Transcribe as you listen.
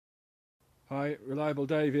Hi, Reliable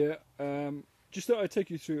Dave here. Just thought I'd take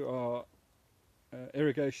you through our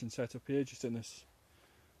irrigation setup here, just in this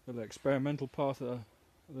little experimental part of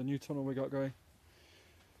the new tunnel we got going.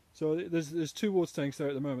 So there's two water tanks there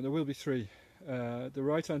at the moment. There will be three. The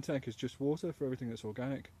right hand tank is just water for everything that's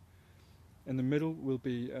organic. In the middle will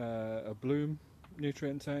be a bloom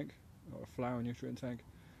nutrient tank, or a flower nutrient tank.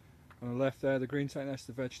 On the left there, the green tank, that's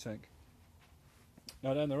the veg tank.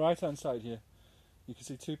 Now down the right hand side here, you can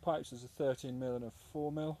see two pipes. There's a 13mm and a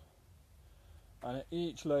 4mm, and at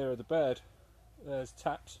each layer of the bed there's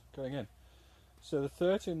taps going in. So the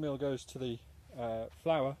 13mm goes to the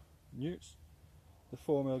flower newts, the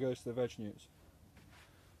 4mm goes to the veg newts.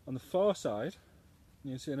 On the far side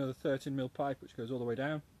you can see another 13mm pipe which goes all the way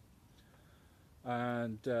down,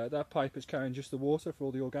 and that pipe is carrying just the water for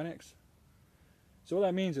all the organics. So what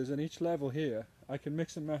that means is, in each level here I can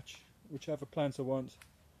mix and match whichever plants I want.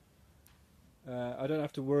 I don't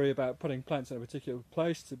have to worry about putting plants in a particular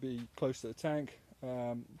place to be close to the tank.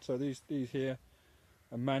 So these here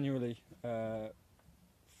are manually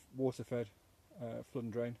water fed, flood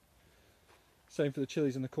and drain. Same for the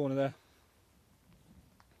chilies in the corner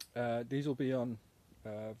there. These will be on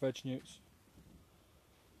veg newts.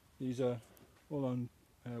 These are all on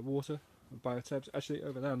water, biotebs. Actually,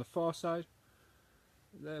 over there on the far side,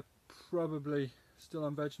 they're probably still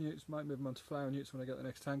on veg newts. Might move them onto flower newts when I get the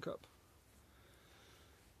next tank up.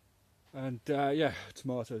 And yeah,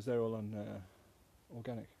 tomatoes, they're all on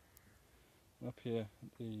organic. And up here,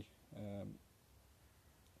 the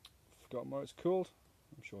forgotten what it's called.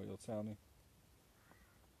 I'm sure you'll tell me.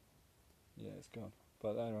 Yeah, it's gone.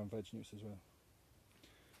 But they're on veg newts as well.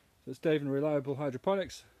 So it's Dave and Reliable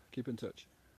Hydroponics. Keep in touch.